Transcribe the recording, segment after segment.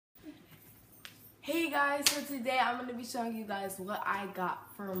Hey guys, so today I'm going to be showing you guys what I got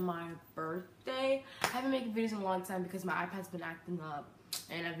for my birthday. I haven't made videos in a long time because my iPad's been acting up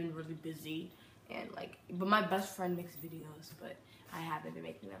and I've been really busy and but my best friend makes videos, but I haven't been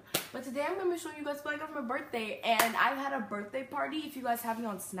making them. But today I'm going to be showing you guys what I got for my birthday, and I've had a birthday party. If you guys have me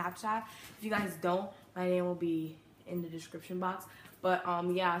on Snapchat, if you guys don't, my name will be in the description box. But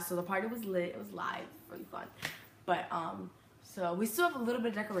yeah, so the party was lit, it was live, really fun. But so we still have a little bit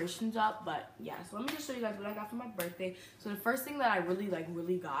of decorations up, but yeah, so let me just show you guys what I got for my birthday. So the first thing that I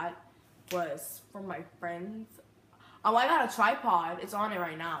really got was from my friends. Oh, I got a tripod. It's on it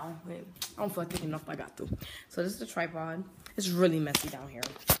right now. Wait, I don't feel like picking it up. I got to. So this is the tripod. It's really messy down here,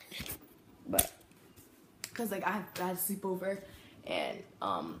 but cause I had a sleepover, and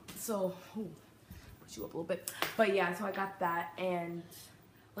so put you up a little bit. But yeah, so I got that, and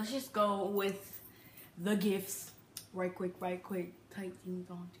let's just go with the gifts. Right quick, tight things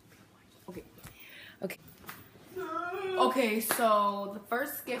on. Okay, so the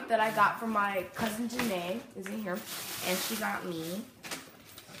first gift that I got from my cousin Janae is in here, and she got me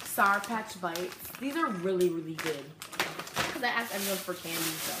Sour Patch Bites. These are really good, because I asked everyone for candy,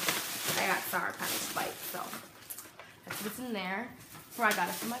 so I got Sour Patch Bites, so that's what's in there. Before I got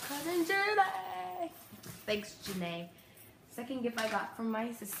it from my cousin Janae. Thanks, Janae. Second gift I got from my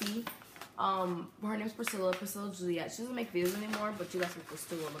sissy. Her name's Priscilla Juliet. She doesn't make videos anymore, but you guys can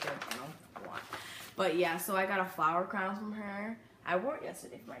still look at her channel if you want. But yeah, so I got a flower crown from her. I wore it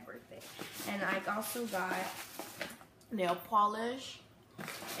yesterday for my birthday. And I also got nail polish.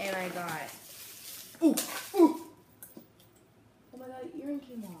 And I got, ooh. Oh my god, the earring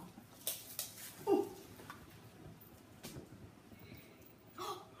came off. Ooh.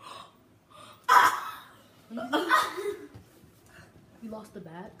 You lost the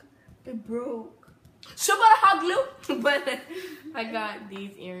back? It broke. Show about hot glue. But I got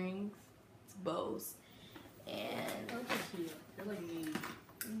these earrings. It's bows. And they're like me.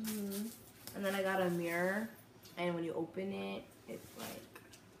 And then I got a mirror. And when you open it, it's like,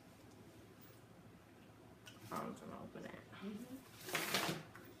 I'm trying to open it.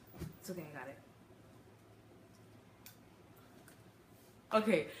 It's okay, I got it.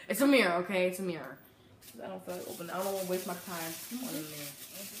 Okay, it's a mirror, okay? It's a mirror. I don't feel like opening it. I don't want to waste my time on the mirror.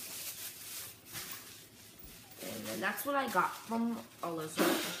 And then that's what I got from Alyssa.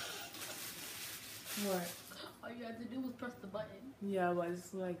 What? All you had to do was press the button. Yeah, but this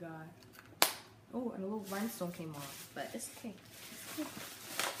is what I got. Oh, and a little rhinestone came off, but it's okay. It's okay.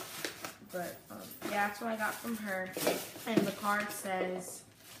 But yeah, that's what I got from her. And the card says,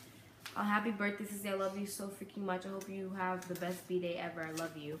 happy birthday, Sissy. I love you so freaking much. I hope you have the best B-Day ever. I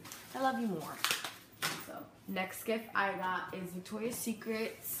love you. I love you more. So, next gift I got is Victoria's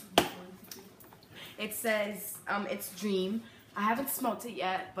Secret's. It says, it's Dream. I haven't smelled it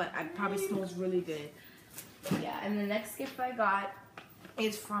yet, but it probably smells really good. But yeah, and the next gift I got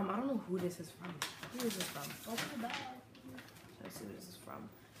is from, I don't know who this is from. Who is this from? Open the bag. Let's see who this is from.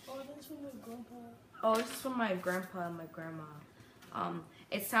 Oh, that's from your grandpa. Oh, this is from my grandpa and my grandma.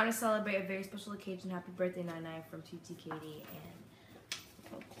 It's time to celebrate a very special occasion. Happy birthday, Nine from TT Katie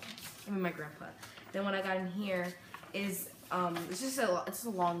and my grandpa. Then what I got in here is it's just a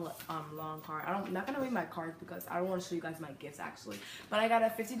long card. I'm not gonna read my cards because I don't want to show you guys my gifts actually. But I got a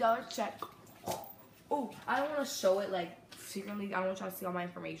 $50 check. Oh, I don't want to show it like secretly. I don't want y'all to see all my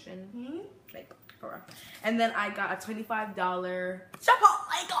information. Like, for. And then I got a $25 Chipotle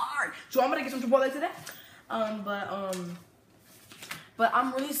card. Do you want me to get some Chipotle today? But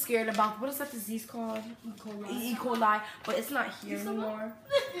I'm really scared about, what is that disease called? E. coli. But it's not here anymore.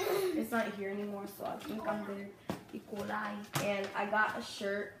 It's not here anymore, so I think I'm good. E. coli. And I got a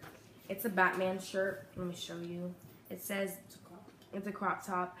shirt. It's a Batman shirt. Let me show you. It says, it's a crop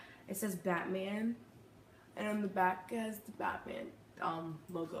top. It says Batman. And on the back it has the Batman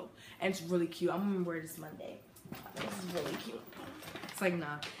logo. And it's really cute. I'm gonna wear this Monday. This is really cute. It's like,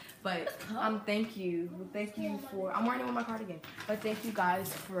 nah. But thank you for, I'm wearing it with my cardigan. But thank you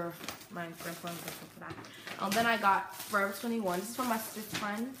guys for my grandpa and for that. Then I got Forever 21. This is from my sister's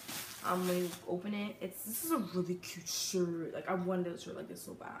friend. When you open it, this is a really cute shirt. Like, I wanted a shirt like this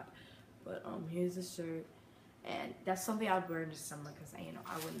so bad. But here's the shirt, and that's something I'd wear in the summer because I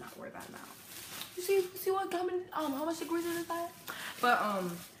would not wear that now. You see what how much degrees it is that? But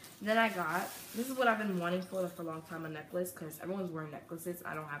then I got, this is what I've been wanting for a long time, a necklace, because everyone's wearing necklaces.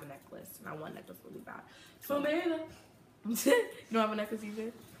 I don't have a necklace, and I want a necklace really bad. So man, you don't have a necklace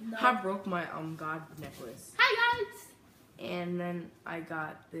either? No. I broke my God necklace. Hi guys. And then I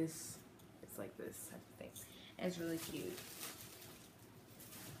got this. It's like this type of thing, and it's really cute.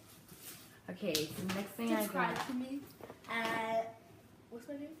 Okay, so the next thing I got. Subscribe to me. What's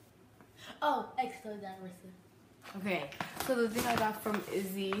my name? Oh, extra generation. Okay, so the thing I got from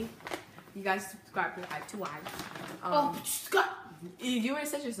Izzy, you guys subscribe to why. Scott. You already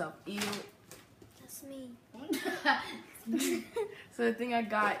said yourself. That's me. So the thing I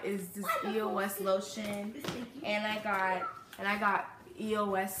got is this EOS lotion, and I got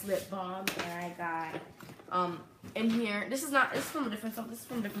EOS lip balm, and I got in here. This is from a different stuff. This is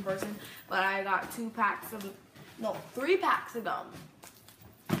from a different person, but I got 3 packs of gum.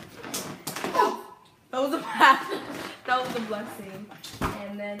 That was a pack. That was a blessing.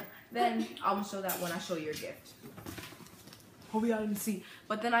 And then I'm gonna show that when I show your gift. Hope y'all didn't see.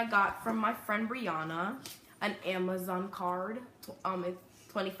 But then I got from my friend Brianna an Amazon card. It's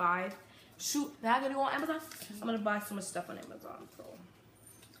 25. Shoot, that I gonna go on Amazon? I'm gonna buy so much stuff on Amazon. So,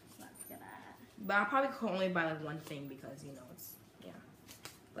 but I probably could only buy like one thing because it's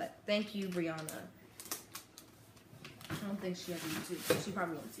But thank you, Brianna. I don't think she has YouTube. She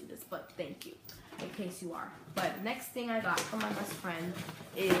probably won't see this, but thank you. In case you are. But next thing I got from my best friend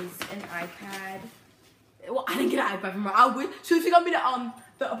is an iPad. Well, I didn't get an iPad from her. I wish she got me I'm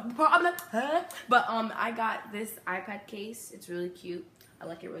like, huh? But I got this iPad case. It's really cute. I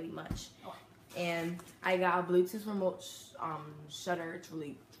like it really much. And I got a Bluetooth remote shutter. It's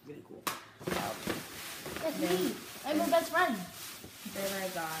really cool. That's me. I'm my best friend. Then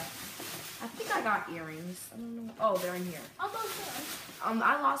I think I got earrings. I don't know. Oh, they're in here.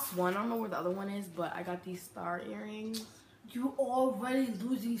 I lost one. I don't know where the other one is, but I got these star earrings. You already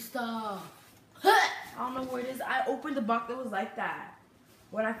losing stuff. I don't know where it is. I opened the box. It was like that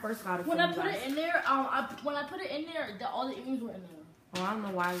when I first got it. When I put it in there, all the earrings were in there. Oh, I don't know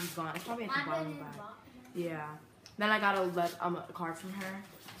why it was gone. It's probably at the bottom of the bag. Yeah. Then I got a card from her,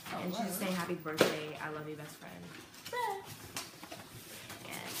 and she's saying happy birthday. I love you, best friend.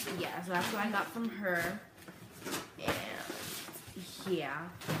 And yeah, so that's what I got from her. And yeah.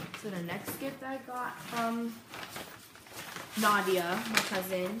 So the next gift I got from Nadia, my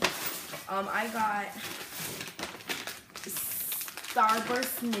cousin. I got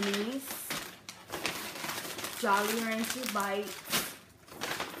Starburst Minis, Jolly Rancher Bites,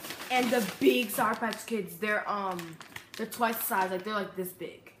 and the big Sour Patch Kids. They're twice the size, they're like this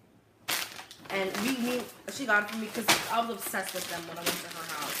big. And she got it for me because I was obsessed with them when I went to her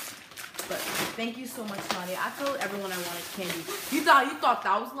house. But thank you so much, Nadia. I told everyone I wanted candy. You thought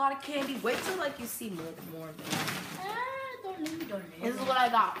that was a lot of candy. Wait till you see more of it. This is what I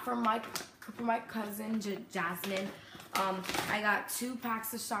got from my cousin Jasmine. I got 2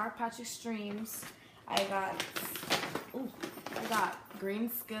 packs of Sour Patch Extremes. I got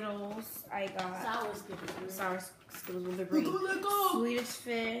green Skittles. I got sour Skittles with the green. Swedish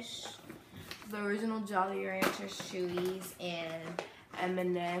Fish, the original Jolly Rancher Chewies, and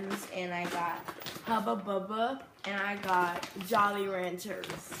M&M's, and I got Hubba Bubba, and I got Jolly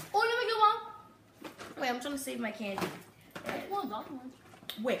Ranchers. Oh, let me get one. Wait, I'm trying to save my candy. One.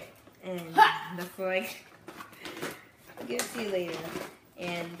 Wait, and that's what I'll give it to you later.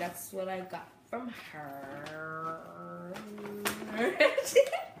 And that's what I got from her.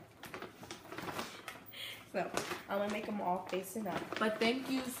 So I'm gonna make them all facing up. But thank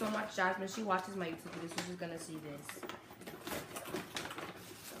you so much, Jasmine. She watches my YouTube videos, so she's gonna see this.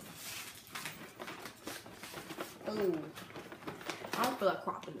 Oh, I don't feel like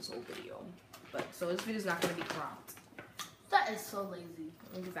cropping this whole video, but so this video's not gonna be cropped. That is so lazy.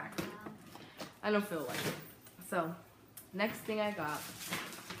 Exactly. I don't feel like it. So next thing I got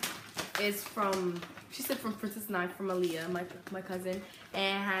is she said from Princess Knife from Aaliyah, my cousin,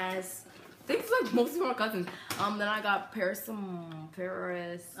 and it has things like mostly from my cousins. Then I got Paris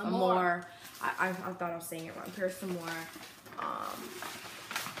Amore. I thought I was saying it wrong. Paris Amore.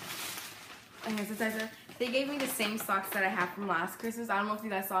 And hand sanitizer. They gave me the same socks that I had from last Christmas. I don't know if you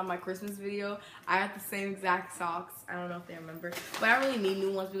guys saw in my Christmas video. I had the same exact socks. I don't know if they remember. But I really need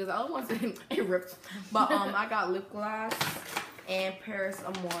new ones because the other ones it ripped. But I got lip gloss and Paris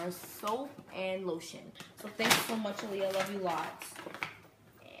Amore soap and lotion. So thanks so much, Aaliyah. I love you lots.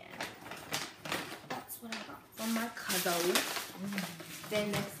 And that's what I got from my cousin.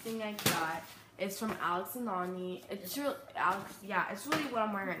 Then next thing I got is from Alex and Nani. It's really it's really what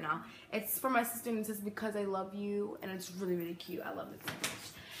I'm wearing right now. It's for my sister and it says because I love you, and it's really cute. I love it so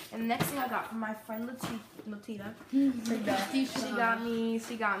much. And the next thing I got from my friend Latita, she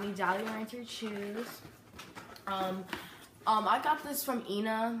got me Jolly Rancher shoes. I got this from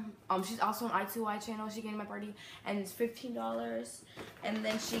Ina. She's also on I2Y channel. She gave me my party, and it's $15. And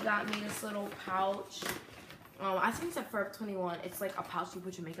then she got me this little pouch. I think it's at Forever 21. It's like a pouch you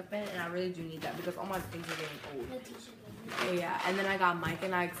put your makeup in, and I really do need that because all my things are getting old. Yeah, and then I got Mike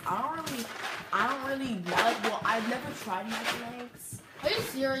and Ike's. I don't really like. Well, I've never tried Mike and Ike's. Are you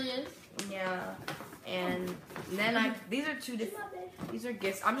serious? Yeah. And then these are two different, these are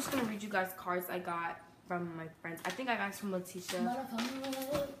gifts. I'm just gonna read you guys cards I got from my friends. I think I got this from Letitia.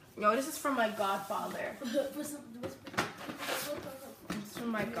 No, this is from my godfather. This is from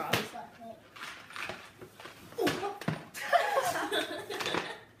my god.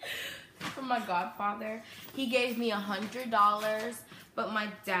 From my godfather. He gave me $100, but my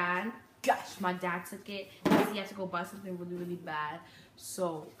dad took it because he had to go buy something really, really bad.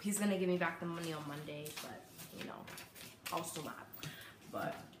 So he's gonna give me back the money on Monday, but you know, I was still mad.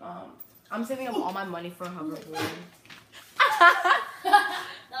 But I'm saving up all my money for a hoverboard.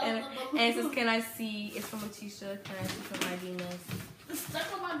 and it says, "Can I see?" It's from Letitia. Can I see some ideas? It's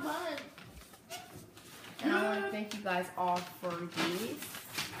stuck on my butt. And I want to thank you guys all for these.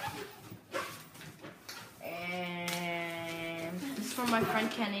 And this is from my friend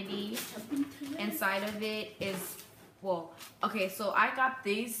Kennedy. Inside of it is, well, okay, so I got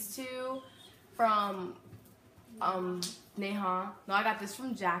these two from Neha. No, I got this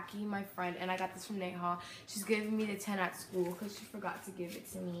from Jackie, my friend, and I got this from Neha. She's giving me the 10 at school because she forgot to give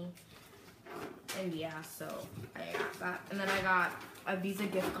it to me. And yeah, so I got that. And then I got a Visa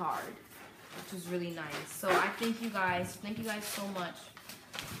gift card, which was really nice. So I thank you guys so much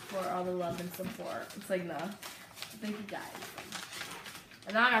for all the love and support. It's like, no, thank you guys.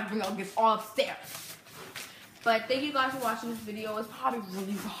 And now I gotta bring all gifts all upstairs. But thank you guys for watching this video. It's probably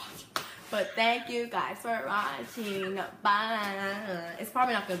really hot, but thank you guys for watching. Bye. It's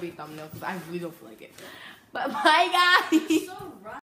probably not gonna be a thumbnail because I really don't feel like it. But bye, guys.